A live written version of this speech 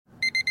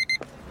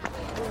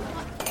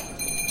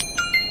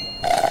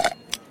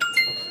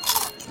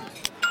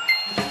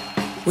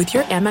With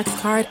your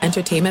Amex card,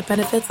 entertainment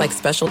benefits like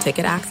special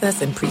ticket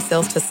access and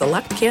pre-sales to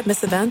select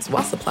can't-miss events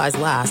while supplies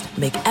last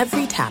make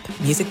every tap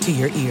music to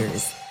your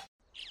ears.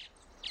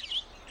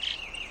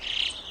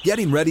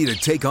 Getting ready to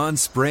take on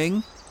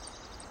spring?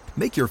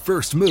 Make your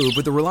first move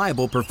with the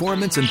reliable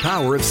performance and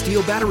power of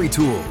Steel battery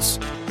tools.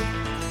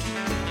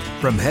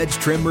 From hedge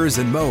trimmers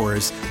and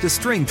mowers to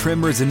string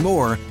trimmers and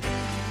more,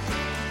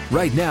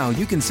 right now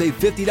you can save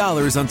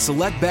 $50 on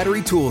select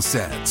battery tool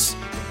sets.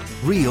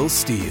 Real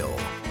Steel.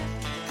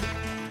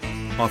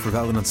 Offer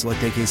valid on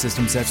select AK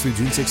system sets through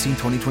June 16,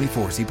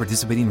 2024. See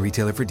participating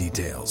retailer for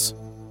details.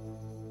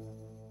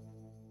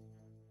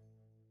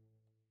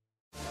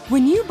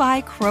 When you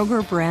buy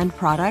Kroger brand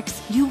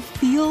products, you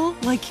feel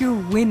like you're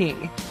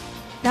winning.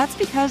 That's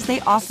because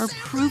they offer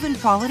proven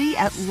quality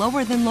at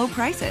lower than low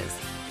prices.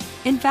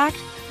 In fact,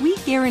 we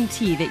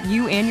guarantee that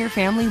you and your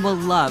family will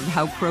love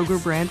how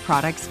Kroger brand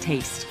products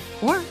taste,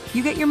 or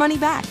you get your money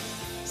back.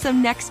 So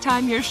next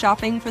time you're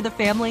shopping for the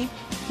family,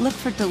 look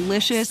for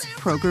delicious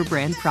Kroger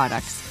brand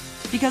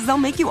products, because they'll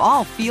make you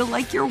all feel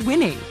like you're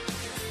winning.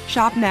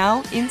 Shop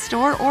now,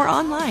 in-store, or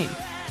online.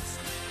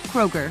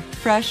 Kroger,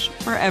 fresh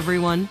for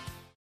everyone.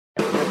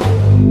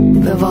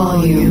 The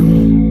volume.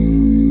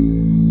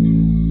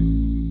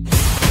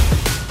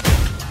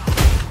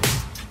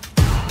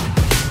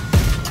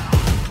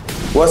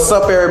 What's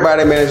up,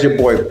 everybody, man? It's your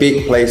boy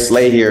Big Play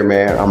Slay here,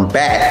 man. I'm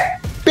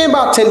back. Been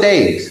about 10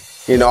 days.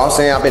 You know what I'm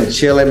saying? I've been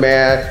chilling,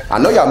 man. I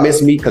know y'all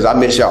miss me because I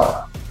miss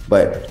y'all.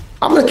 But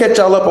I'm going to catch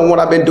y'all up on what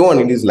I've been doing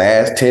in these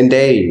last 10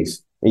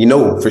 days. And you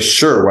know for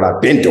sure what I've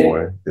been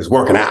doing is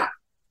working out.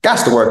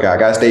 Got to work out.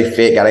 Got to stay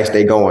fit. Got to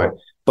stay going.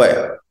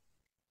 But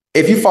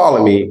if you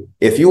follow me,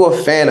 if you're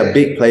a fan of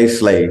Big Play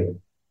Slay,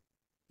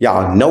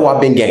 y'all know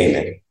I've been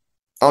gaming.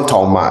 I'm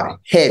talking about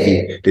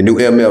heavy. The new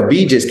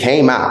MLB just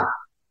came out.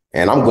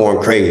 And I'm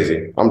going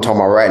crazy. I'm talking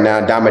about right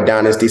now, Diamond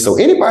Dynasty. So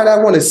anybody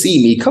that want to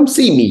see me, come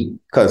see me.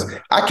 Because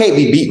I can't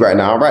be beat right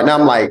now. Right now,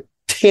 I'm like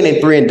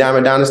 10-3 in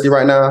Diamond Dynasty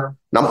right now.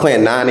 And I'm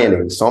playing 9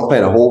 innings. So I'm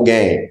playing a whole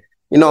game.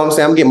 You know what I'm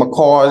saying? I'm getting my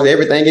cards,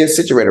 everything getting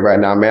situated right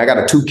now, man. I got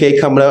a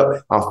 2K coming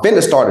up. I'm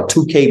finna start a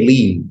 2K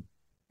league.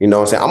 You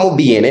know what I'm saying? I'm going to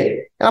be in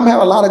it. And I'm going to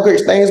have a lot of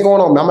great things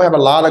going on. I'm going to have a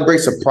lot of great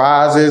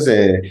surprises.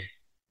 And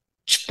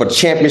for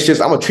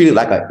championships, I'm going to treat it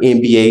like an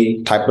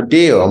NBA type of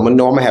deal. I'm going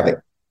to have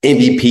an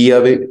MVP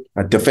of it,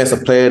 a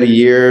defensive player of the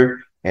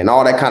year, and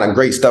all that kind of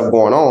great stuff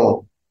going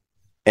on.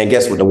 And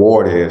guess what the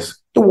award is?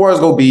 The award is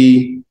going to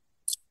be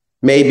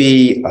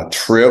maybe a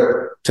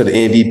trip to the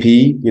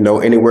MVP, you know,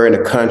 anywhere in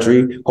the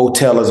country.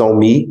 Hotel is on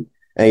me.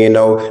 And, you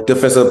know,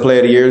 defensive player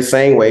of the year,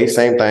 same way,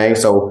 same thing.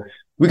 So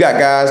we got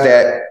guys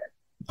that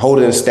hold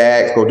in the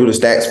stacks, go do the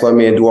stacks for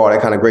me and do all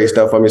that kind of great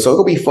stuff for me. So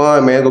it's going to be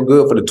fun, man. It'll go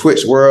good for the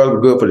Twitch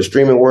world, good for the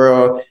streaming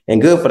world, and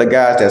good for the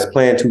guys that's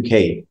playing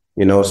 2K.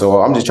 You know,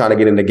 so I'm just trying to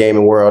get in the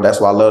gaming world. That's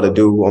what I love to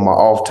do on my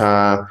off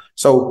time.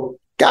 So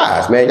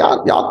guys, man,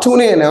 y'all tune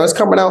in now. It's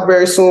coming out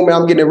very soon, man.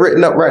 I'm getting it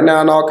written up right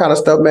now and all kind of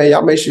stuff, man.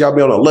 Y'all make sure y'all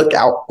be on the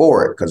lookout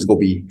for it because it's going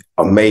to be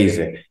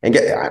amazing. And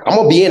I'm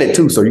going to be in it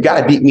too. So you got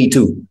to beat me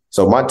too.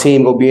 So my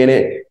team going to be in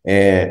it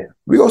and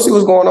we're going to see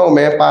what's going on,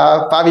 man.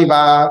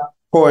 5v5,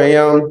 4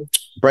 a.m.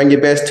 Bring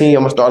your best team.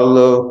 I'm going to start a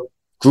little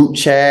group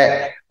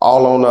chat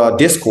all on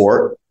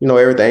Discord. You know,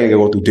 everything can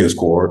go through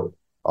Discord.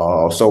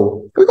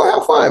 So we're going to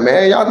have fun,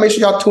 man. Y'all make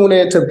sure y'all tune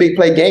in to Big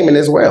Play Gaming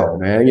as well,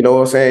 man. You know what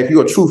I'm saying? If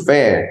you're a true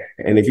fan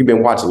and if you've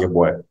been watching your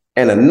boy.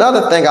 And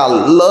another thing I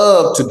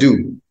love to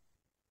do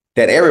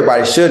that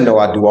everybody should know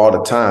I do all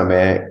the time,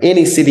 man.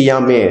 Any city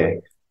I'm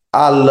in,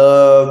 I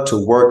love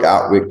to work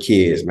out with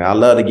kids, man. I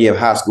love to give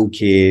high school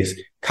kids,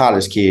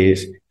 college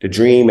kids the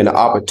dream and the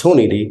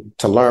opportunity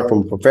to learn from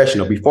a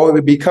professional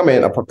before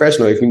becoming a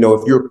professional. If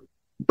you're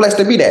blessed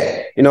to be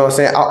that. You know what I'm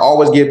saying? I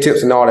always give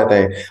tips and all that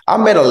thing. I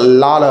met a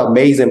lot of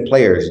amazing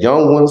players,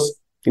 young ones.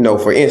 You know,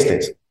 for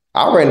instance,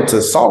 I ran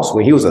into Sauce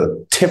when he was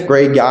a 10th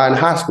grade guy in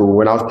high school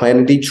when I was playing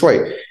in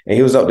Detroit. And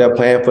he was up there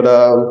playing for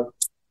the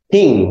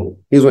King.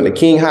 He was went to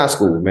King High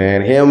School,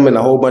 man. Him and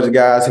a whole bunch of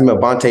guys, him and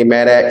Vontae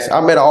Maddox.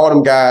 I met all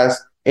them guys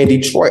in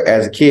Detroit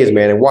as kids,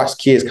 man, and watched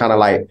kids kind of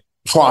like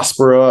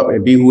prosper up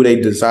and be who they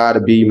decide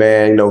to be,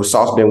 man. You know,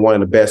 Sauce been one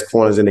of the best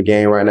corners in the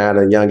game right now at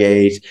a young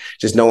age.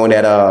 Just knowing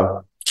that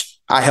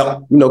I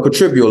help,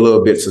 contribute a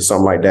little bit to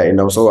something like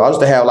that, So I used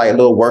to have like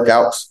little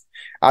workouts.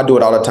 I do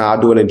it all the time.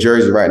 I do it in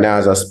Jersey right now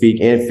as I speak,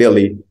 in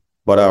Philly.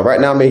 But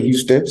right now I'm in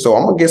Houston. So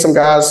I'm going to get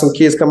some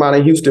kids come out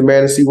in Houston,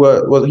 man, and see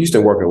what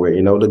Houston working with,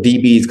 the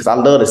DBs, because I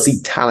love to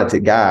see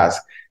talented guys.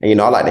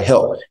 And, I like to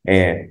help.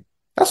 And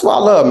that's what I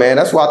love, man.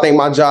 That's what I think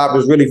my job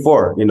is really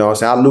for. I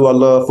knew I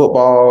love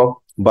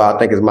football, but I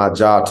think it's my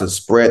job to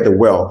spread the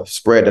wealth,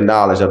 spread the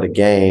knowledge of the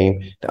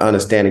game, to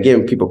understand and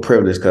giving people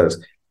privilege.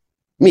 Because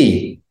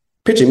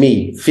picture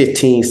me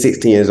 15,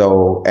 16 years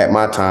old at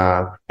my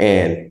time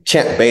and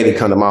Champ Bailey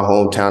come to my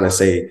hometown and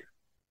say,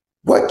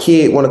 what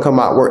kid want to come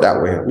out and work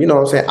out with him? You know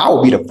what I'm saying? I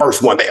would be the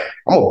first one there.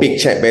 I'm a big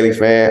Champ Bailey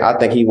fan. I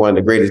think he's one of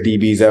the greatest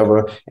DBs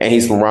ever. And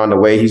he's from around the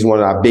way. He's one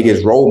of our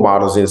biggest role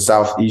models in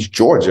Southeast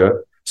Georgia.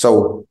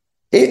 So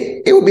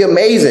it would be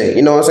amazing.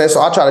 You know what I'm saying?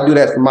 So I try to do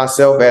that for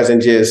myself as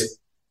in just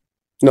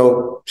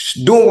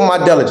doing what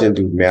my diligent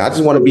do, man. I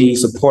just want to be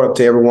supportive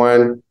to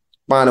everyone,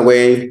 find a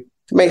way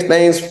to make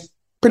things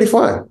pretty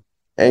fun.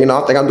 And,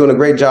 I think I'm doing a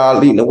great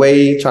job leading the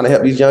way, trying to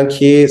help these young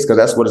kids, because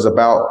that's what it's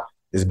about,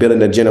 is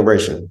building a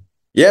generation.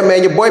 Yeah,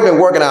 man, your boy been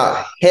working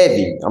out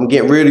heavy. I'm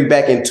getting really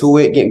back into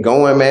it, getting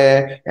going,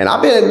 man. And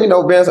I've been, been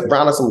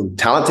around some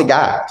talented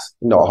guys,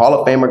 Hall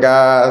of Famer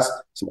guys,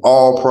 some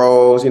all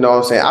pros,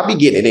 I be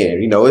getting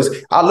it in,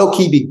 I low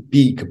key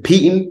be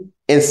competing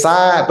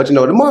inside, but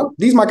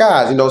these my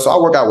guys, so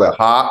I work out with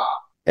Hop.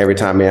 Every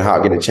time me and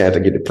Hop get a chance to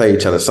get to play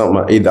each other,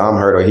 something either I'm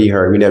hurt or he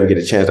hurt, we never get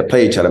a chance to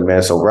play each other,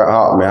 man. So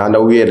Hop, man, I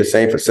know we at the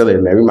same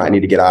facility, man. We might need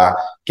to get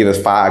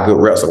us 5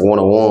 good reps of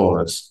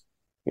one-on-ones.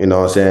 You know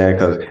what I'm saying?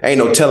 Because ain't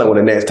no telling when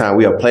the next time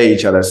we'll play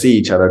each other, see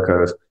each other,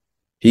 because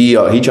he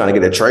trying to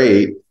get a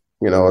trade.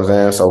 You know what I'm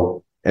saying?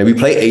 So, and we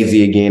play AZ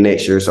again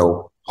next year,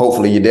 so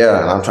hopefully you're there.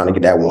 And I'm trying to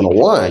get that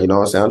one-on-one. You know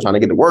what I'm saying? I'm trying to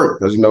get to work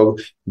because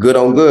good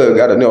on good.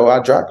 Got to know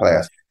our draft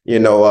class.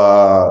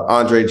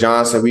 Andre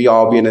Johnson, we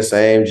all be in the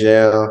same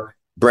gym.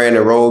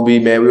 Brandon Roby,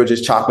 man, we were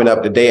just chopping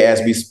up today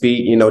as we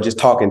speak, just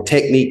talking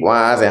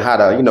technique-wise and how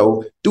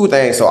to, do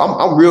things. So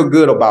I'm real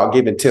good about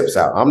giving tips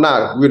out. I'm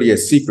not really a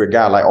secret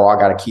guy like, I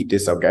got to keep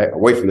this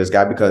away from this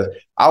guy, because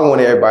I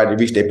want everybody to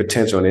reach their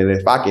potential. And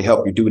if I can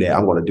help you do that,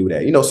 I'm going to do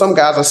that. Some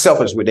guys are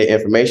selfish with their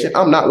information.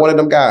 I'm not one of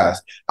them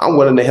guys. I'm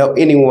willing to help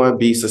anyone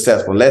be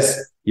successful. Unless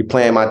you're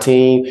playing my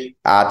team,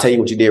 I'll tell you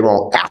what you did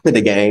wrong after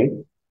the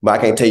game, but I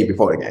can't tell you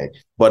before the game.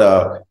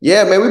 But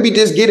yeah, man, we be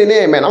just getting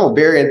in, man. I'm a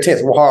very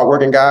intense,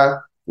 hard-working guy.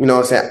 You know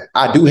what I'm saying?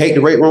 I do hate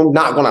the weight room,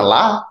 not gonna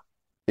lie.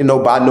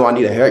 But I know I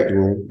need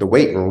the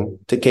weight room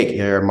to take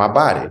care of my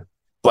body.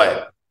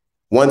 But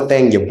one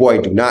thing your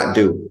boy do not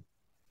do,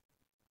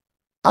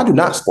 I do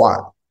not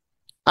squat.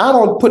 I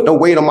don't put no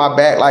weight on my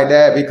back like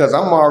that because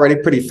I'm already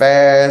pretty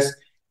fast.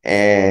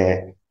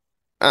 And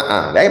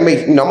that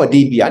makes, I'm a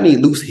DB. I need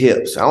loose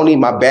hips. I don't need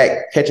my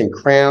back catching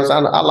cramps. I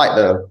like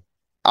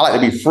to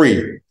be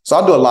free. So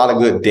I do a lot of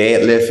good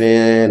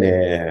deadlifting,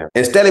 and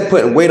instead of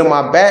putting weight on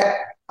my back,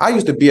 I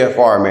used to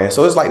BFR, man.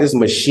 So it's like this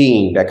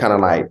machine that kind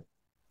of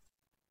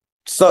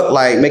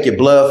make your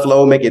blood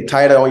flow, make it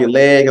tighter on your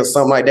leg or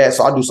something like that.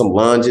 So I do some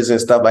lunges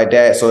and stuff like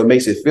that. So it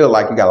makes it feel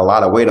like you got a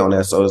lot of weight on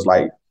there. So it's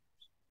like,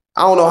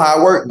 I don't know how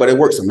it works, but it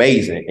works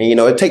amazing. And,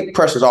 it takes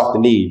pressures off the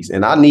knees.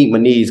 And I need my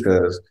knees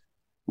because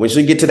once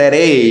you get to that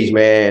age,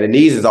 man, the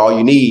knees is all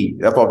you need.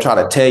 That's what I'm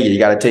trying to tell you. You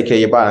got to take care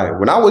of your body.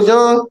 When I was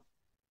young,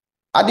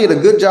 I did a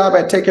good job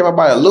at taking care of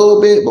my body a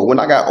little bit, but when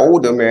I got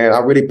older, man, I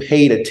really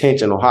paid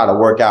attention on how to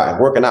work out, and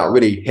working out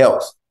really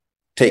helps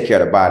take care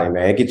of the body,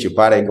 man. Get your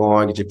body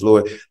going, get your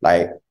fluid.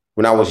 Like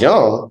when I was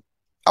young,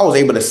 I was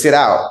able to sit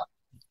out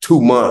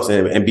 2 months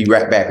and be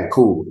right back and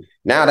cool.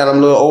 Now that I'm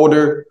a little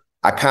older,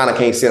 I kind of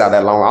can't sit out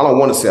that long. I don't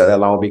want to sit out that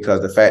long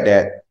because the fact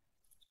that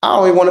I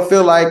don't even want to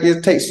feel like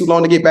it takes too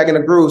long to get back in the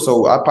groove.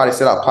 So I probably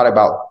sit out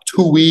about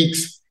 2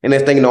 weeks, and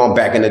then thinking, I'm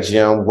back in the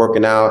gym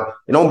working out.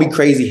 It don't be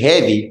crazy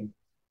heavy,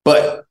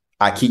 but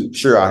I keep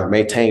sure I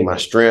maintain my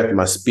strength,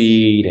 my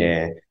speed,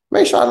 and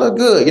make sure I look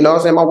good. You know what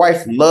I'm saying? My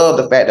wife loved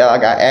the fact that I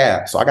got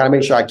abs. So I got to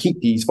make sure I keep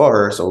these for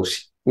her. So,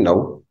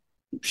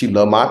 she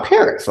loved my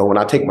appearance. So when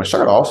I take my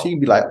shirt off,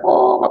 she'd be like,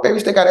 oh, my baby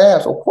still got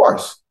abs. Of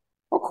course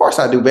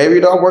I do,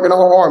 baby. I'm working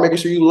all hard, making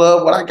sure you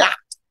love what I got,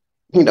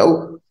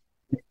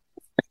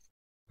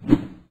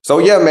 So,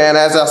 yeah, man,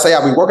 as I say,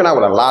 I'll be working out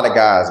with a lot of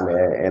guys,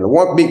 man. And the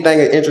one big thing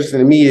that's interesting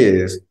to me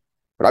is,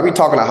 when I be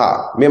talking to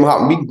Hop, me and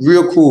Hop, be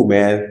real cool,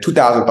 man.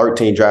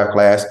 2013 draft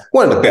class,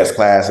 one of the best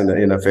class in the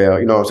NFL.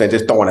 You know what I'm saying?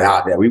 Just throwing it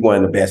out there. We one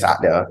of the best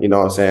out there. You know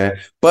what I'm saying?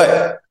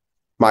 But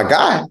my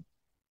guy,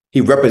 he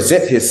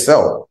represents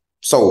himself.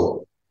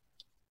 So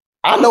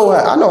I know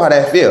how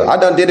that feels. I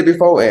done did it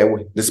before,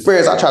 and the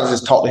Spirits, I try to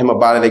just talk to him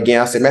about it again.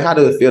 I said, man, how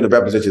does it feel to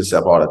represent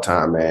yourself all the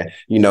time, man?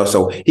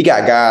 So he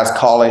got guys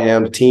calling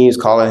him, the teams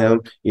calling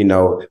him.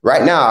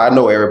 Right now, I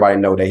know everybody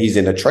know that he's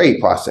in the trade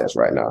process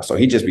right now. So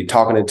he just be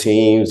talking to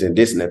teams and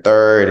this and the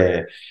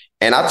third.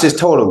 And I just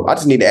told him, I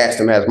just need to ask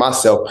him as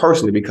myself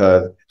personally,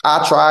 because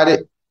I tried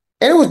it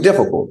and it was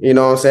difficult. You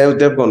know what I'm saying? It was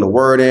difficult in the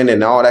wording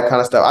and all that kind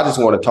of stuff. I just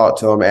want to talk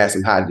to him and ask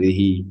him, how did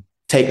he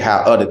take how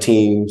other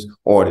teams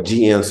or the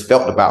GMs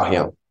felt about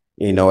him,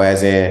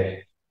 as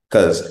in,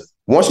 because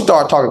once you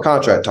start talking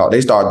contract talk, they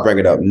start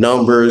bringing up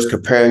numbers,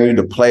 comparing you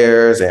to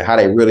players and how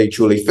they really,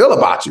 truly feel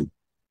about you.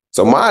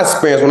 So my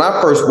experience, when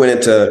I first went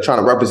into trying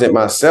to represent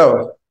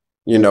myself,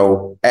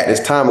 at this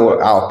time, I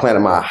was playing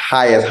at my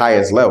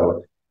highest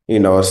level,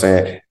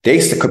 saying they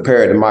used to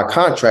compare it to my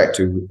contract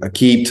to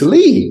Aqib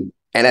Talib.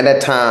 And at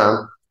that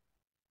time,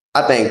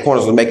 I think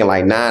corners was making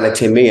like 9 or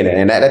 10 million.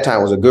 And at that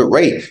time was a good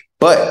rate.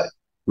 But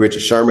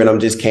Richard Sherman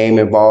just came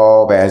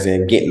involved, as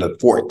in getting the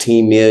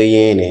 14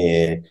 million,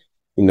 and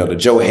the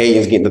Joe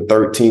Haynes getting the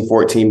 13,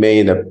 14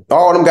 million.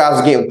 All them guys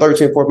are getting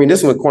 13, 14 million. This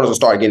is when corners will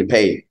start getting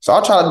paid. So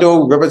I try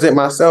to represent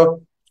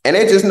myself, and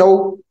they just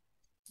know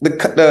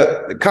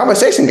the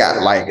conversation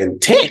got like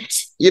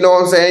intense. You know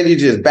what I'm saying? You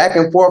just back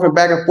and forth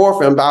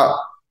about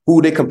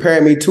who they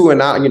comparing me to,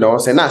 and I, not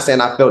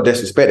saying I felt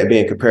disrespected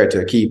being compared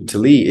to Aqib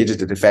Talib. It's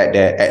just the fact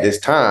that at this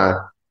time,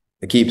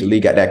 Aqib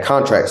Talib got that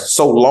contract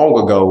so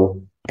long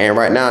ago, and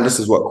right now this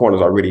is what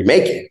corners are really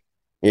making.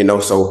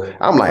 So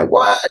I'm like,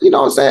 what? You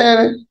know what I'm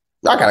saying?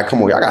 I gotta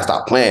come on, I gotta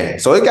stop playing.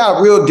 So it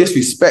got real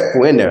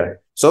disrespectful in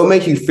there. So it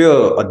makes you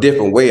feel a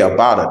different way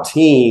about a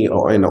team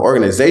or in the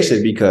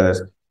organization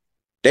because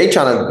they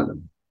trying to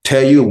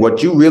tell you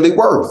what you really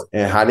worth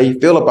and how they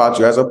feel about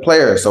you as a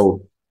player.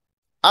 So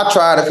I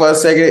tried it for a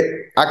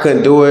second. I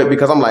couldn't do it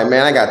because I'm like,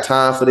 man, I got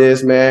time for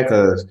this, man,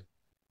 because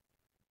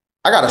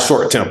I got a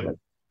short temper.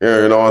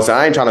 You know what I'm saying?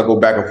 I ain't trying to go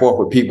back and forth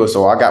with people.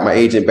 So I got my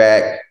agent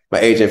back. My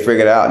agent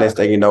figured it out. Next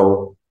thing you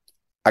know,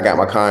 I got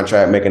my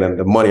contract making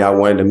the money I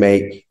wanted to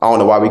make. I don't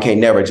know why we can't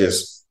never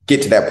just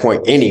get to that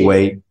point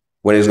anyway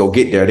when it's going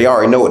to get there. They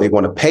already know what they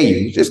want to pay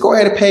you. Just go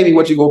ahead and pay me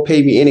what you're going to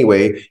pay me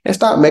anyway and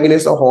stop making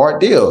this a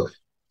hard deal.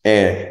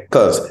 And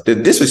because the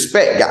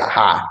disrespect got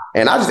high.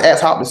 And I just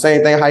asked Hop the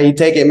same thing, how he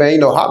take it,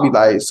 man. Hop be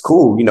like, it's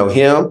cool.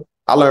 Him,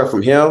 I learned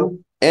from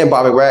him and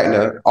Bobby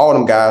Wagner, all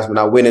them guys when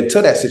I went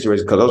into that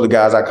situation, because those are the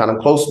guys I kind of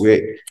close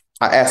with.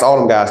 I asked all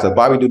them guys, does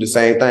Bobby do the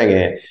same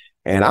thing?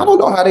 And I don't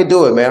know how they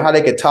do it, man, how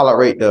they can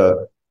tolerate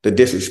the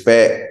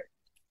disrespect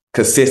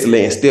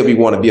consistently and still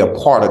want to be a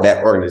part of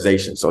that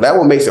organization. So that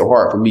one makes it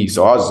hard for me.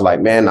 So I was just like,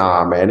 man,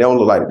 nah, man,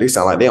 they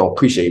sound like they don't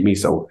appreciate me.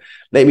 So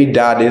let me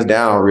dial this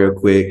down real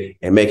quick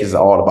and make it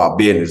all about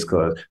business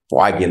before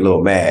I get a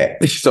little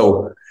mad.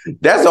 So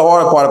that's the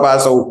hard part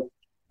about it. So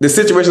the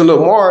situation with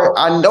Lamar,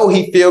 I know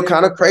he feel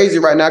kind of crazy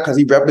right now because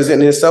he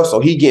representing himself. So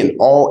he getting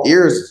all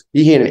ears.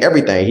 He hearing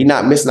everything. He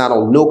not missing out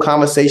on no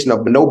conversation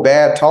or no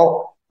bad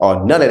talk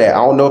or none of that. I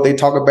don't know if they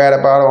talk bad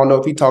about it. I don't know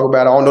if he talk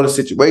about it. I don't know the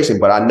situation,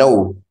 but I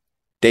know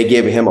they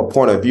giving him a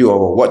point of view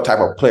over what type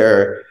of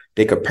player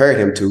they compared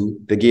him to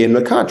give him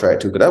the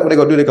contract to. Because that's what they're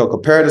going to do. They're going to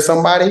compare it to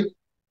somebody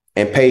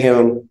and pay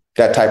him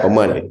that type of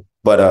money.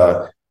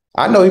 But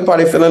I know he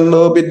probably feeling a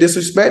little bit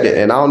disrespected,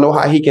 and I don't know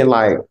how he can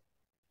balance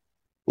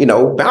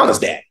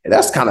that.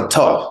 That's kind of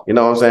tough. You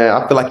know what I'm saying?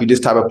 I feel like you're this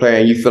type of player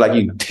and you feel like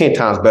you're 10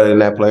 times better than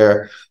that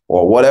player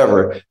or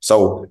whatever.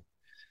 So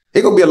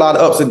it gonna be a lot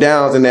of ups and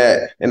downs in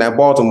that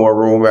Baltimore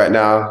room right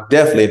now.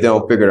 Definitely if they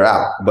don't figure it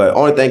out. But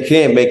only thing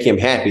can make him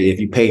happy if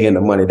you pay him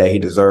the money that he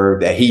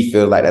deserves, that he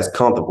feels like that's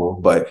comfortable.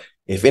 But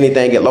if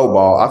anything get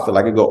lowball, I feel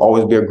like it will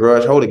always be a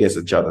grudge hold against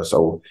each other.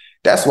 So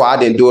that's why I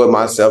didn't do it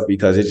myself,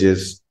 because I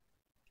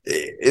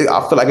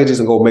feel like it's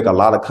just gonna make a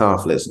lot of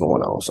conflicts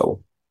going on.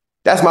 So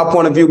that's my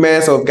point of view,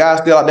 man. So if guys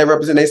still out there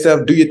represent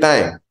themselves, do your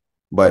thing.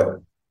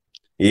 But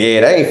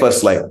yeah, that ain't for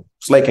Slay.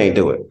 Slay can't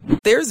do it.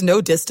 There's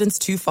no distance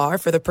too far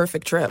for the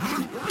perfect trip.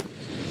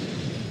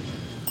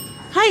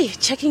 Hi,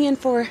 checking in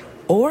for...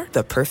 Or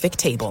the perfect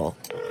table.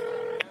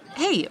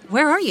 Hey,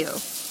 where are you?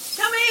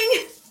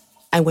 Coming!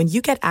 And when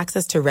you get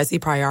access to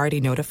Resi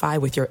Priority Notify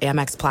with your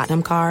Amex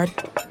Platinum card...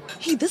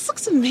 Hey, this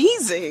looks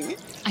amazing.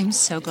 I'm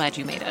so glad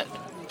you made it.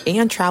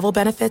 And travel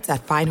benefits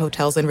at fine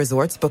hotels and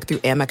resorts booked through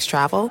Amex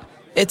Travel,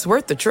 it's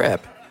worth the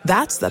trip.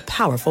 That's the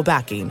powerful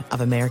backing of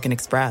American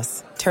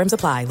Express. Terms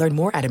apply. Learn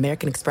more at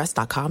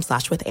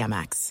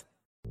americanexpress.com/withAmex.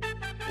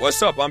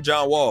 What's up? I'm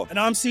John Wall. And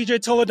I'm CJ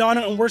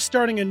Toledano, and we're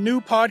starting a new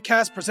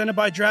podcast presented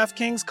by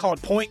DraftKings called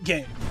Point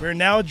Game. We're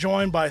now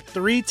joined by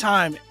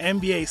 3-time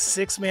NBA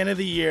Sixth Man of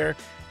the Year,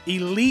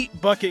 elite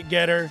bucket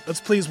getter.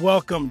 Let's please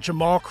welcome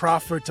Jamal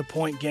Crawford to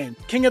Point Game.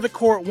 King of the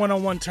Court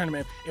one-on-one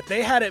tournament. If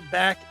they had it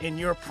back in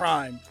your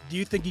prime, do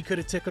you think you could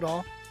have took it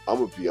all? I'm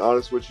going to be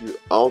honest with you.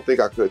 I don't think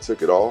I could have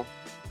took it all,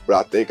 but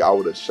I think I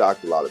would have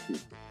shocked a lot of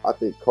people. I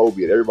think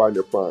Kobe and everybody in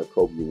their prime,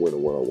 Kobe would win a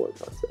one-on-one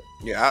contest.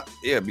 Yeah,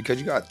 because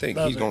you got to think,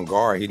 he's going to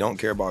guard. He don't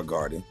care about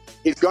guarding.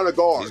 He's going to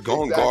guard. He's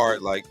going to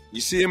guard. Like,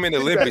 you see him in the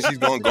Olympics, he's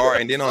going to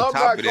guard. And then on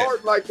top of that.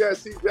 Like that,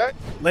 see that?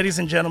 Ladies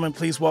and gentlemen,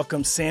 please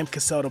welcome Sam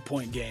Cassell to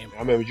Point Game. I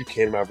remember you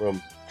came out from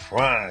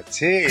prime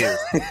 10.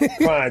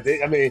 I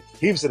mean,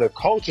 he was in a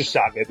culture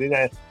shock. And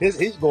then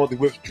he's going through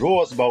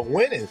withdrawals about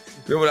winning.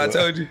 Remember what I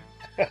told you?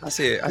 I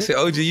said,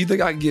 OG, you think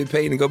I can get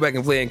paid and go back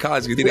and play in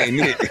college because it ain't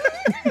it?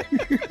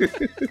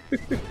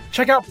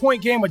 Check out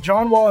Point Game with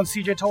John Wall and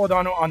CJ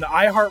Toledano on the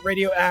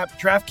iHeartRadio app,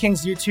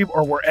 DraftKings YouTube,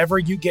 or wherever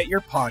you get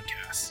your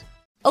podcasts.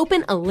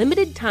 Open a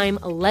limited-time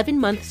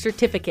 11-month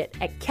certificate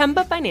at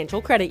Kemba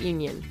Financial Credit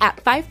Union. At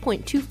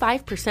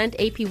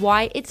 5.25%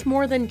 APY, it's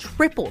more than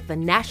triple the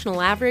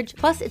national average,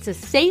 plus it's a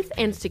safe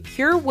and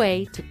secure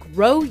way to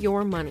grow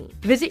your money.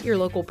 Visit your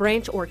local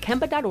branch or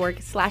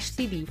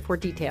kemba.org/CD for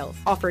details.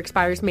 Offer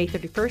expires May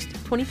 31st,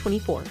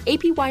 2024.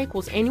 APY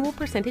equals annual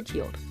percentage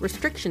yield.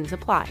 Restrictions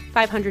apply.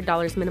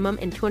 $500 minimum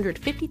and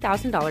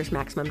 $250,000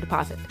 maximum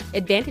deposit.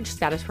 Advantage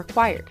status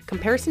required.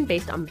 Comparison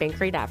based on bank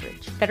rate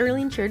average.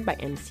 Federally insured by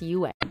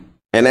NCUA.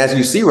 And as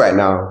you see right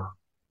now,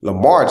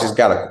 Lamar just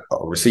got a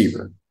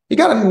receiver. He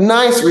got a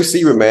nice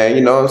receiver, man.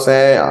 You know what I'm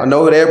saying? I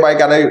know that everybody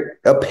got an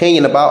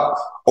opinion about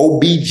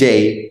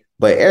OBJ,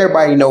 but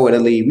everybody know in the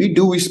league, we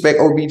do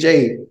respect OBJ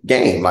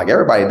game like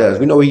everybody does.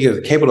 We know he is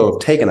capable of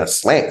taking a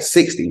slant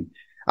 60.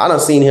 I done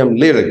seen him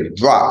literally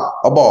drop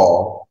a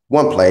ball,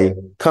 one play,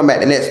 come back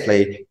the next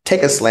play,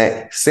 take a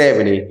slant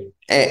 70,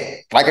 and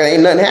like it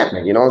ain't nothing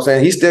happening. You know what I'm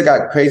saying? He still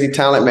got crazy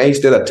talent, man. He's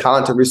still a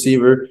talented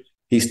receiver.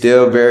 He's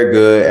still very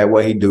good at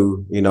what he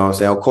do. You know what I'm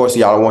saying? Of course,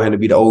 y'all don't want him to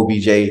be the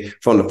OBJ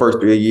from the first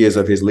 3 years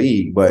of his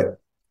league,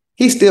 but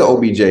he's still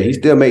OBJ. He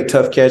still make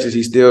tough catches.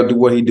 He still do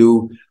what he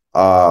do.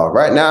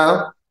 Right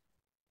now,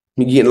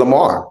 he getting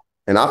Lamar.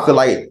 And I feel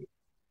like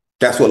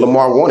that's what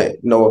Lamar wanted.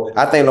 You know,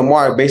 I think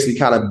Lamar basically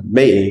kind of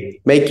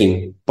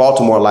making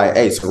Baltimore like,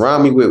 hey,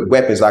 surround me with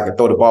weapons I can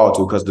throw the ball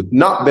to. Because the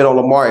knock bet on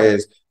Lamar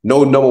is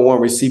no number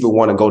one receiver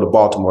want to go to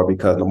Baltimore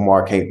because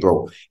Lamar can't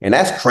throw. And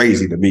that's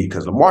crazy to me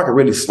because Lamar can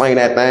really sling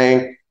that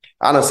thing.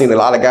 I done seen a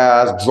lot of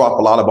guys drop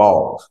a lot of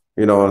balls.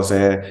 You know what I'm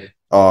saying?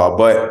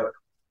 But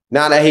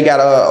now that he got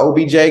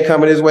OBJ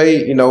coming his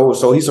way, you know,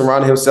 so he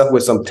surrounded himself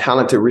with some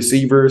talented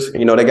receivers.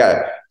 You know, they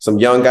got some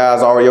young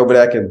guys already over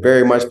there that can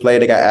very much play.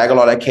 They got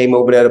Aguilar that came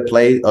over there to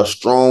play a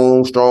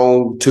strong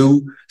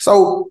two.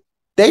 So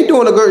they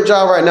doing a good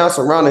job right now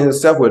surrounding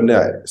himself with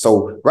that.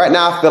 So right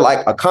now I feel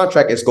like a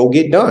contract is go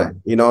get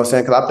done. You know what I'm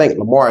saying? Because I think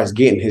Lamar is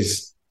getting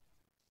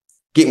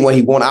what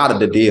he want out of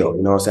the deal.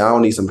 You know what I'm saying? I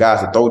don't need some guys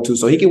to throw to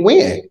so he can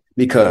win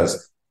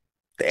because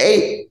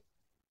the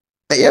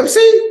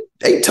AFC,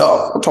 they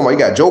tough. I'm talking about you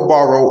got Joe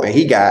Burrow and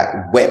he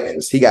got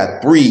weapons. He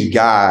got 3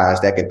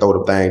 guys that can throw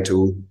the thing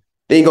to.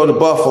 Then you go to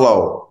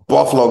Buffalo.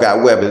 Buffalo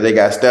got weapons. They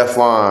got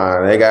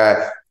Stephon. They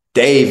got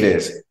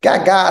Davis.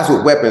 Got guys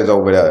with weapons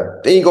over there.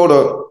 Then you go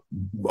to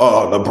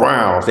the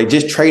Browns. They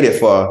just traded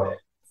for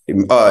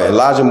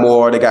Elijah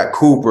Moore. They got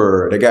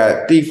Cooper. They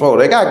got Defoe.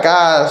 They got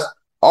guys,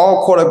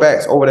 all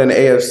quarterbacks over there in the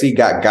AFC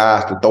got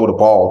guys to throw the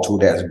ball to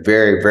that's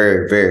very,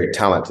 very, very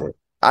talented.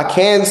 I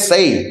can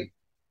say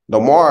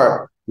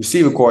Lamar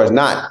receiver core is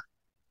not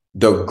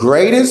the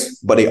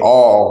greatest, but they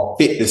all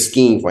fit the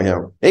scheme for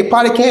him. They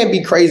probably can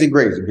be crazy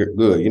great,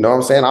 good. You know what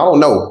I'm saying? I don't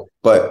know.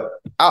 But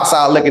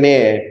outside looking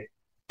in,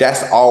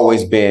 that's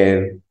always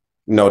been,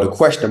 you know, the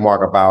question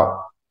mark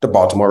about the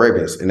Baltimore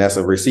Ravens, and that's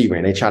a receiver.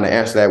 And they trying to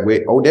answer that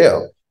with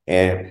Odell.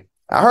 And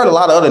I heard a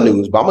lot of other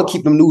news, but I'm going to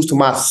keep them news to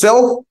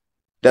myself.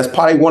 That's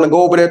probably want to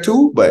go over there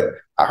too, but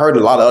I heard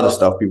a lot of other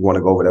stuff people want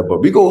to go over there. But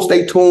we go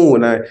stay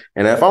tuned, and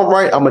if I'm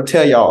right, I'm going to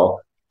tell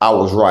y'all I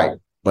was right.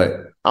 But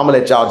I'm going to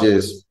let y'all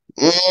just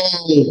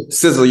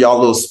sizzle y'all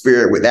little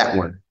spirit with that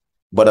one.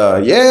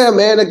 But yeah,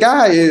 man, the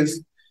guy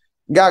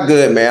got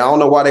good, man. I don't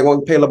know why they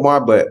want to pay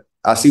Lamar, but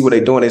I see what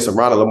they're doing. They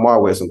surrounded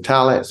Lamar with some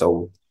talent.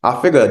 So I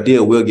figure a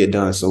deal will get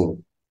done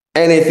soon.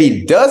 And if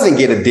he doesn't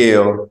get a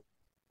deal,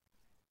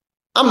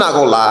 I'm not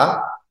going to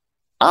lie.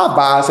 I'll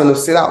buy him to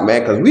sit out,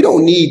 man, because we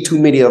don't need too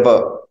many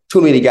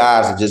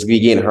guys to just be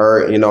getting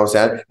hurt. You know what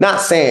I'm saying? Not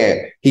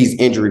saying he's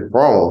injury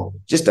prone,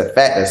 just the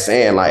fact of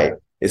saying, like,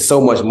 it's so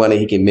much money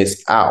he can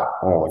miss out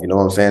on. You know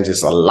what I'm saying?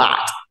 Just a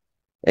lot.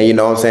 And you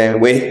know what I'm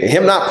saying? With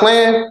him not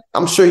playing,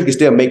 I'm sure he can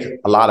still make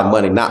a lot of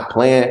money not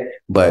playing.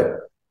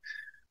 But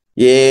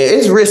yeah,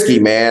 it's risky,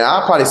 man.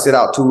 I'll probably sit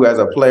out too as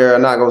a player.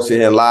 I'm not gonna sit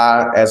here and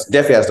lie.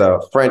 Definitely as a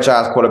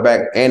franchise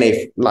quarterback, and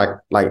he's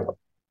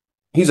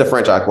a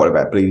franchise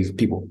quarterback. Please,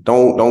 people,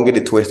 don't get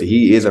it twisted.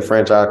 He is a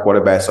franchise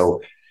quarterback.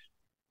 So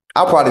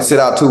I'll probably sit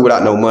out too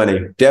without no money.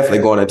 Definitely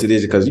going into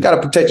this because you got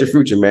to protect your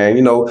future, man.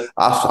 You know,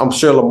 I'm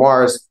sure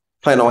Lamar's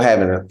planning on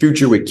having a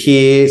future with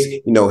kids,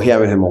 you know,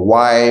 having him a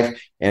wife,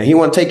 and he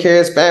want to take care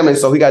of his family,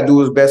 so he got to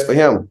do his best for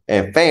him.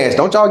 And fans,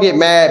 don't y'all get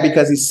mad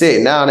because he's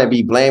sitting down and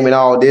be blaming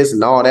all this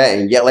and all that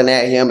and yelling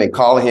at him and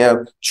calling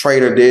him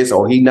traitor this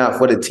or he not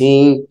for the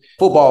team.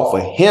 Football for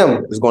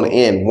him is going to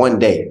end one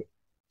day.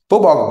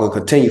 Football will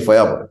continue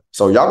forever.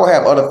 So y'all going to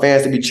have other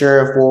fans to be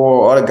cheering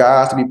for, other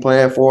guys to be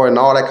playing for and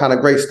all that kind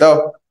of great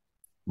stuff.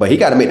 But he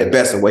got to make the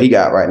best of what he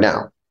got right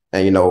now.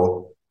 And, you know,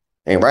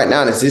 and right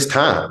now, it's his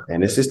time,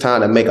 and it's his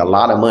time to make a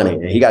lot of money,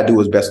 and he got to do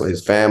his best with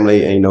his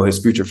family and, you know, his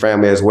future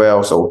family as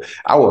well. So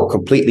I will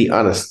completely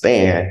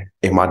understand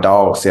if my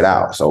dog sit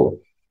out. So,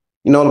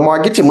 you know,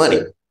 Lamar, get your money.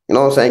 You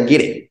know what I'm saying?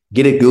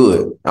 Get it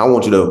good. I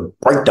want you to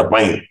break the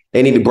bank.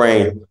 They need to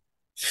bring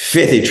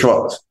 50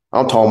 trucks.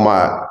 I'm talking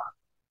about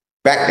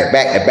back to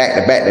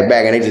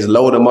back, and they just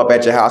load them up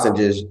at your house and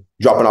just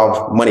dropping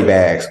off money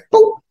bags.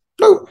 Boop,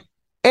 boop.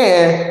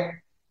 And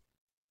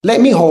let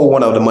me hold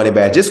one of the money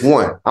bags, just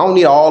one. I don't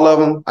need all of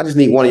them. I just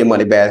need one of your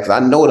money bags because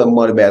I know the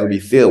money bags will be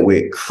filled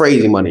with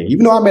crazy money.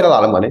 Even though I made a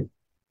lot of money,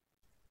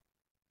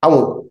 I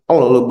want a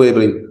little bit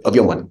of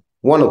your money.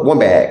 One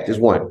bag, just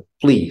one.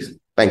 Please.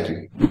 Thank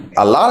you.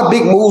 A lot of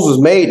big moves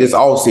was made this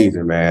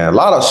offseason, man. A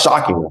lot of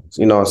shocking ones.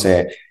 You know what I'm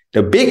saying?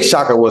 The big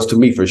shocker was to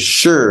me for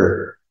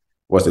sure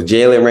was the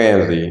Jalen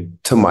Ramsey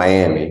to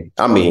Miami.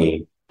 I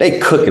mean, they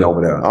cooking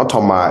over there. I'm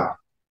talking about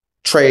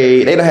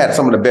trade. They done had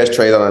some of the best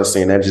trades I've ever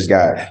seen. They just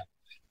got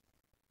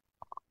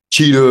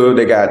Cheetah,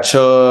 they got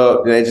Chubb,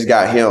 and they just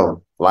got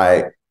him.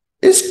 Like,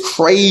 it's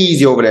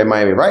crazy over there in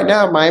Miami. Right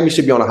now, Miami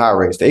should be on a high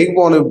race. They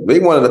one of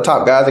the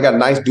top guys. They got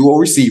nice duo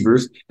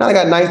receivers. Now they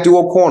got nice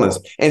duo corners.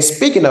 And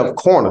speaking of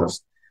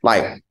corners,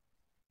 like,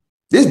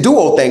 this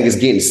duo thing is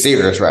getting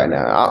serious right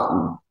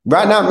now.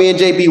 Right now, me and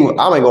JB,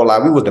 I ain't gonna lie,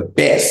 we was the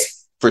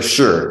best, for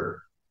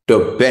sure.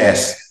 The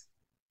best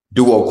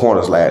duo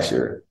corners last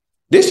year.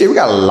 This year, we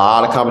got a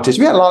lot of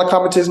competition. We had a lot of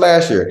competition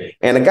last year.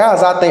 And the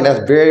guys I think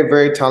that's very,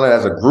 very talented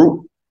as a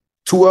group,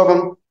 two of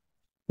them,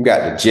 We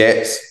got the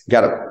Jets,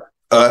 got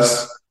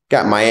us,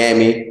 got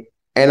Miami.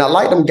 And I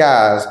like them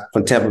guys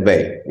from Tampa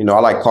Bay. You know, I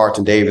like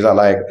Carlton Davis. I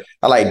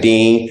like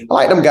Dean. I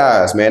like them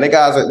guys, man. They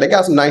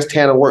got some nice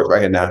talent work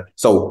right here now.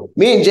 So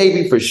me and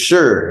JB for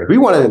sure, if we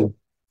want to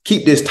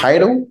keep this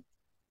title,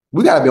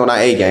 we got to be on our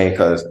A game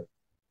because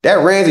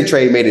that Ramsey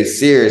trade made it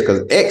serious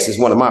because X is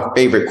one of my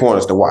favorite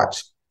corners to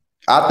watch.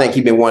 I think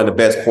he's been one of the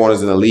best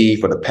corners in the league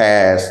for the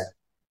past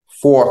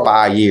 4 or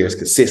 5 years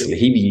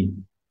consistently.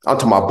 I'm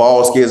talking about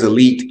ball skills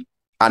elite.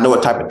 I know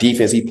what type of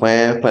defense he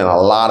playing a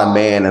lot of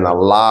man and a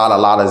lot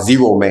of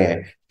zero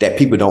man that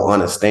people don't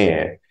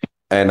understand.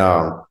 And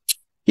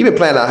he been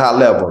playing at a high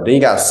level. Then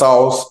you got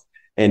Sauce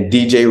and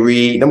DJ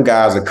Reed. Them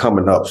guys are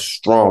coming up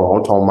strong.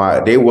 I'm talking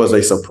about they was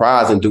a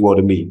surprising duo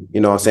to me. You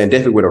know what I'm saying?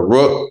 Definitely with a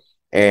Rook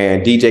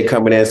and DJ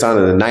coming in,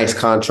 signing a nice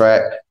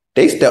contract.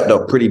 They stepped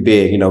up pretty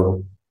big. You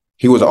know,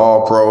 he was an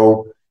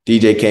all-pro.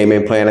 DJ came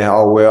in playing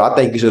all well. I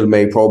think he should have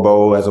made Pro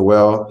Bowl as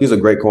well. He's a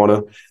great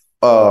corner.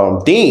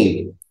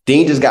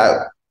 Dean just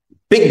got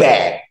big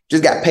bag,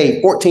 just got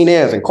paid 14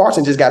 M's, and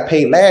Carson just got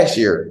paid last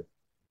year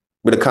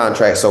with a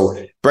contract. So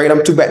bringing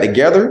them two back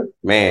together,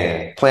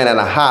 man, playing at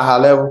a high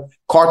level.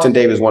 Carlton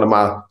Davis is one of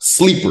my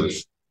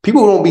sleepers.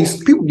 People be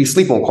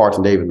sleeping on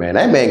Carlton Davis, man.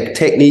 That man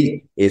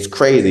technique is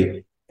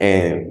crazy.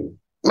 And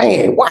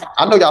man, what?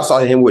 I know y'all saw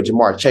him with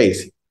Jamar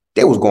Chase.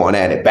 They was going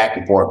at it back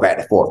and forth.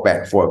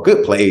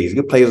 Good plays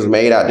was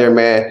made out there,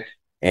 man.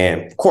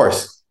 And of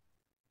course,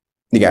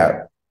 you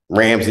got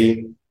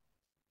Ramsey.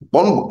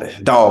 Fans,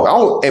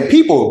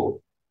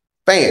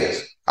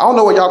 I don't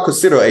know what y'all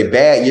consider a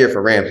bad year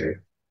for Ramsey.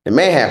 The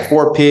man had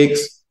 4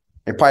 picks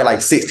and probably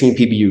like 16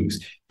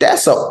 PBUs.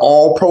 That's an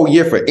all-pro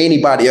year for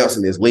anybody else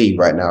in this league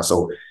right now.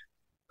 So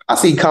I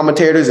see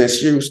commentators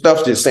and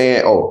stuff just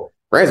saying, oh,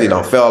 Ramsey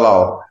done fell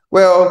off.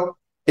 Well,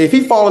 if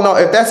he falling off,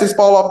 if that's his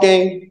fall-off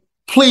game,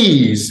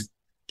 please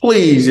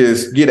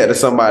just get that to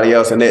somebody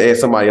else and let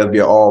somebody else be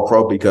an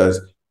all-pro because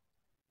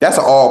that's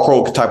an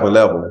all-pro type of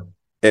level.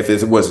 If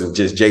it wasn't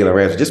just Jalen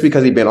Ramsey, just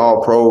because he's been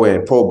all pro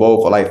and Pro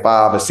Bowl for like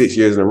 5 or 6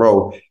 years in a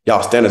row,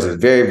 y'all standards is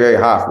very, very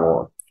high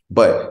for him.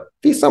 But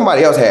if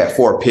somebody else had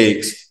 4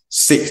 picks,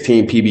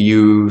 16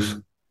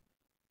 PBUs,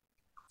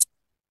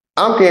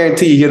 I'm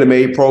guaranteed he'd have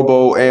made Pro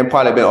Bowl and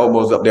probably been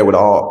almost up there with the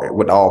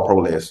all pro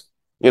list.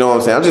 You know what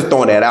I'm saying? I'm just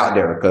throwing that out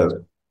there because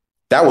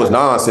that was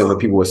nonsense when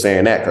people were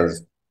saying that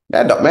because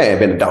that man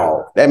been a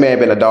dog. That man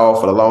been a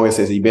dog for the longest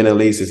since he's been in the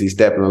league, since he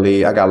stepped in the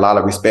league. I got a lot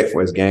of respect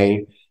for his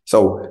game.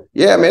 So,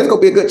 yeah, man, it's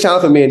going to be a good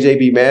challenge for me and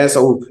JB, man.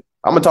 So,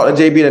 I'm going to talk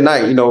to JB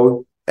tonight, you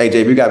know. Hey,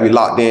 JB, we got to be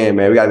locked in,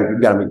 man. We got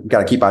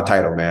to keep our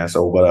title, man.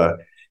 So, but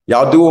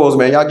y'all duos,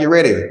 man, y'all get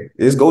ready.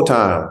 It's go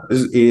time.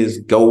 This is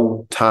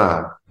go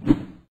time.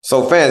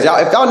 So, fans,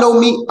 if y'all know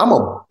me, I'm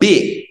a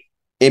big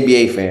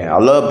NBA fan. I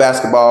love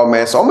basketball,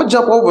 man. So, I'm going to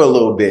jump over a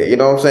little bit. You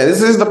know what I'm saying?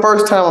 This is the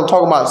first time I'm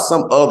talking about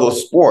some other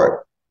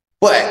sport.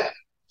 But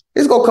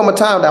it's going to come a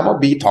time that I'm going to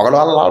be talking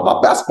a lot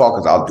about basketball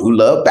because I do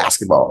love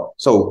basketball.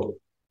 So,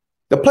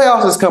 the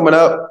playoffs is coming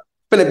up.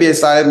 Finna be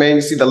excited, man.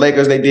 You see the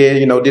Lakers, they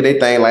did their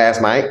thing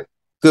last night.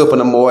 Good for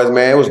them boys,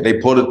 man.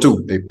 They pulled it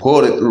through. They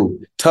pulled it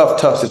through.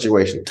 Tough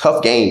situation.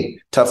 Tough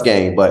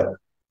game. But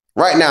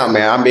right now,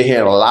 man, I've been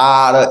hearing a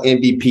lot of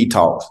MVP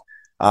talks.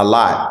 A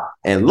lot.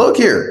 And look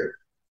here.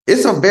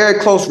 It's a very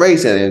close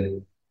race.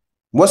 And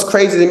what's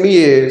crazy to me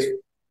is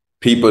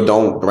people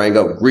don't bring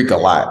up Greek a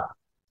lot.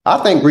 I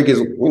think Greek is,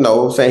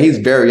 saying he's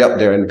very up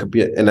there in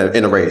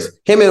the race.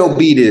 Him and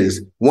Embiid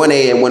is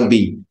 1A and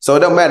 1B. So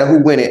it don't matter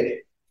who win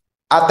it.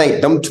 I think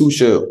them two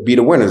should be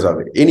the winners of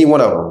it. Any one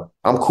of them.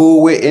 I'm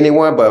cool with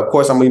anyone, but of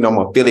course I'm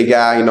a Philly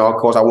guy. Of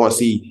course I want to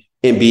see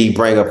Embiid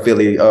bring a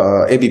Philly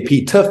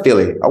MVP to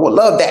Philly. I would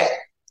love that.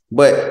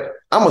 But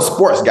I'm a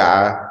sports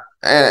guy.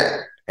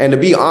 And to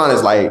be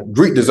honest, like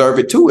Greek deserve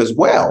it too as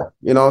well.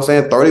 You know what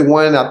I'm saying?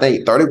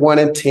 31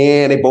 and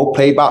 10. They both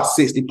play about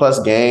 60 plus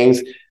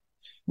games.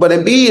 But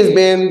Embiid has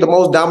been the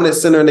most dominant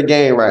center in the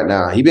game right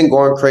now. He's been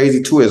going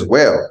crazy too as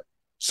well.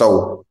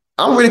 So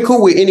I'm really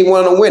cool with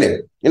anyone to win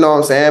it. You know what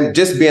I'm saying?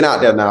 Just being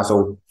out there now.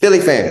 So Philly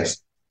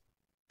fans,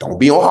 don't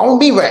be on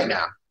me right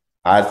now.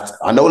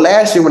 I know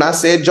last year when I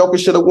said Joker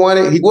should have won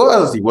it, he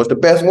was the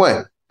best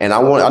one. And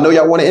I know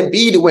y'all wanted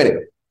Embiid to win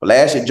it. But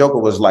last year Joker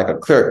was like a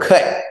clear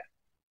cut.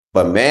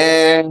 But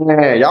man,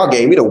 y'all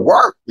gave me the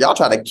work. Y'all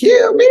tried to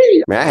kill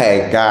me. Man, I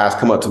had guys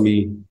come up to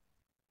me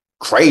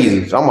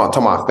crazy. So I'm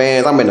talking about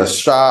fans. I'm in the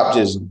shop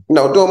just,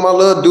 doing my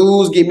little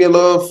dues, give me a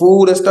little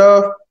food and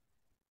stuff.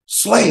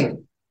 Slay,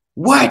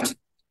 what?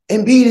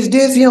 Embiid is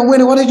this, he don't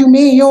win it. What did you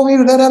mean? You don't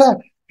mean da.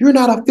 You're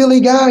not a Philly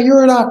guy.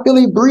 You're not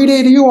Philly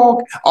breeded. You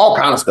all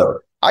kind of stuff.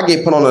 I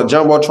get put on a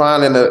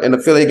jumbotron in the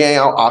Philly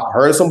game. I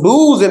heard some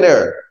boos in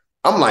there.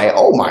 I'm like,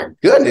 oh my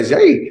goodness,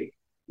 hey.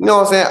 You know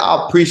what I'm saying?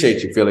 I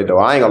appreciate you, Philly, though.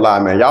 I ain't gonna lie,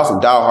 man. Y'all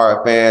some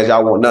diehard fans.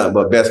 Y'all want nothing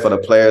but best for the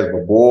players.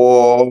 But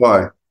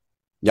boy,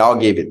 y'all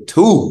gave it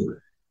to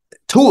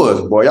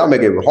us, boy. Y'all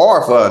make it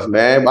hard for us,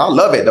 man. But I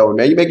love it, though,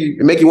 man. You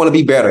make you want to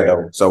be better,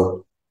 though.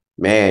 So,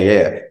 man,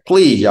 yeah.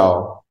 Please,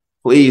 y'all.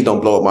 Please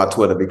don't blow up my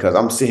Twitter because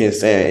I'm sitting here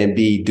saying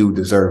Embiid do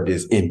deserve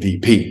this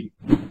MVP.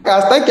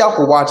 Guys, thank y'all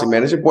for watching,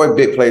 man. It's your boy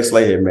Big Play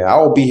Slay here, man. I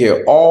will be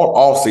here all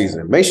off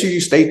season. Make sure you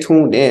stay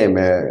tuned in,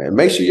 man. And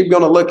make sure you be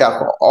on the lookout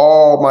for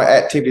all my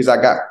activities I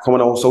got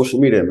coming on social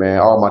media, man.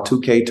 All my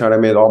 2K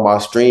tournaments, all my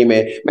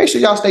streaming. Make sure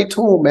y'all stay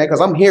tuned, man,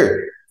 because I'm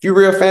here. If you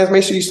real fans,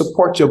 make sure you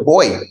support your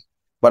boy.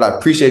 But I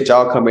appreciate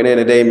y'all coming in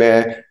today,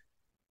 man.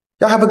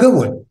 Y'all have a good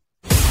one.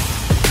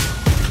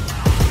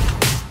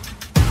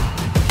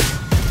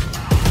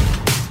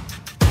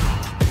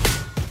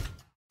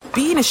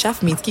 Being a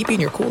chef means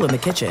keeping your cool in the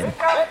kitchen.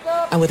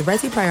 And with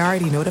Resi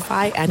Priority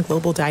Notify and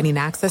Global Dining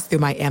Access through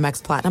my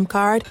Amex Platinum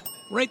card,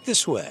 right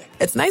this way.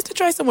 It's nice to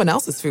try someone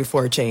else's food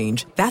for a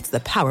change. That's the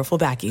powerful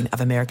backing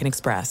of American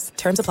Express.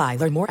 Terms apply.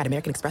 Learn more at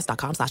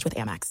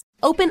americanexpress.com/withAmex.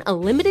 Open a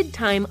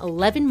limited-time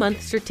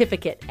 11-month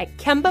certificate at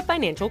Kemba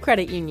Financial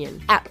Credit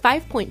Union. At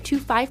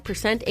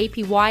 5.25%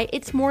 APY,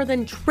 it's more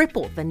than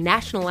triple the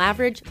national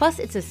average, plus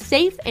it's a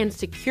safe and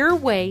secure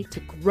way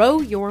to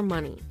grow your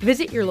money.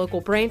 Visit your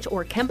local branch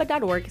or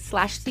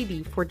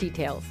kemba.org/cb for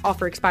details.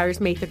 Offer expires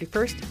May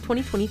 31st,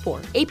 2024.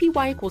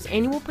 APY equals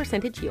annual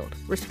percentage yield.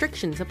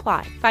 Restrictions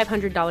apply.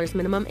 $500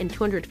 minimum and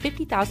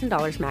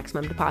 $250,000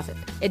 maximum deposit.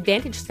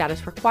 Advantage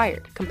status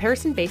required.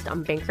 Comparison based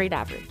on bank rate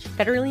average.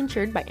 Federally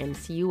insured by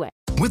NCUA.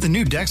 With the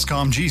new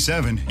Dexcom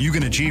G7, you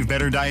can achieve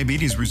better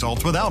diabetes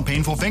results without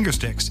painful finger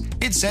sticks.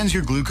 It sends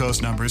your glucose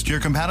numbers to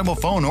your compatible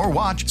phone or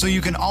watch so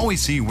you can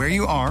always see where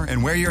you are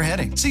and where you're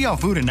heading. See how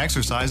food and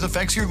exercise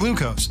affects your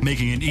glucose,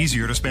 making it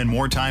easier to spend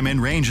more time in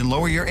range and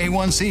lower your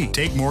A1C.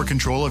 Take more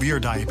control of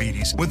your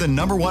diabetes with the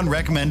 #1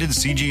 recommended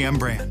CGM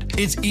brand.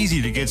 It's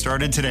easy to get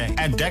started today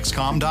at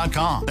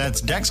Dexcom.com.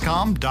 That's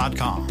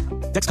Dexcom.com.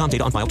 Dexcom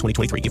data on file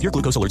 2023. If your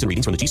glucose alerts and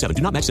readings from the G7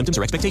 do not match symptoms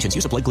or expectations,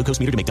 use a blood glucose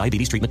meter to make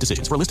diabetes treatment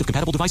decisions. For a list of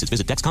compatible devices,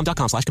 visit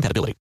Dexcom.com/compatibility.